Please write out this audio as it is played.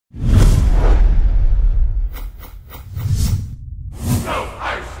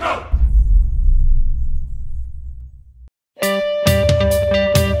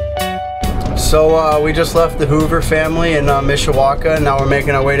So we just left the Hoover family in Mishawaka, and now we're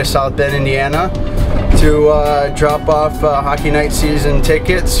making our way to South Bend, Indiana to drop off hockey night season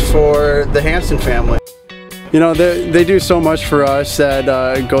tickets for the Hanson family. You know, they do so much for us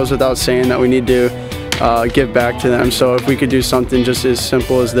that it goes without saying that we need to give back to them. So if we could do something just as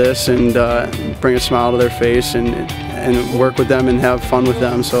simple as this and bring a smile to their face and work with them and have fun with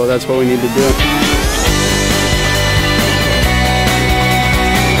them, so that's what we need to do.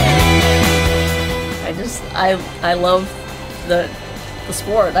 I love the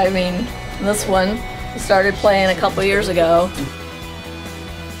sport. I mean, this one started playing a couple years ago.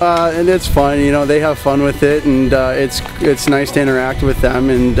 And it's fun, you know, they have fun with it, and it's nice to interact with them,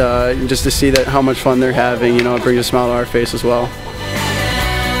 and just to see that how much fun they're having, you know, it brings a smile to our face as well.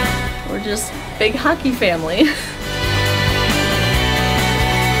 We're just big hockey family.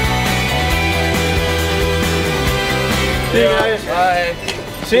 See you guys. Bye.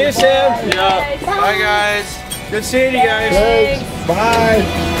 See you, Sam. Yeah. Bye, guys. Good seeing you guys. Thanks.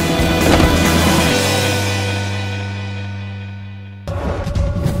 Bye.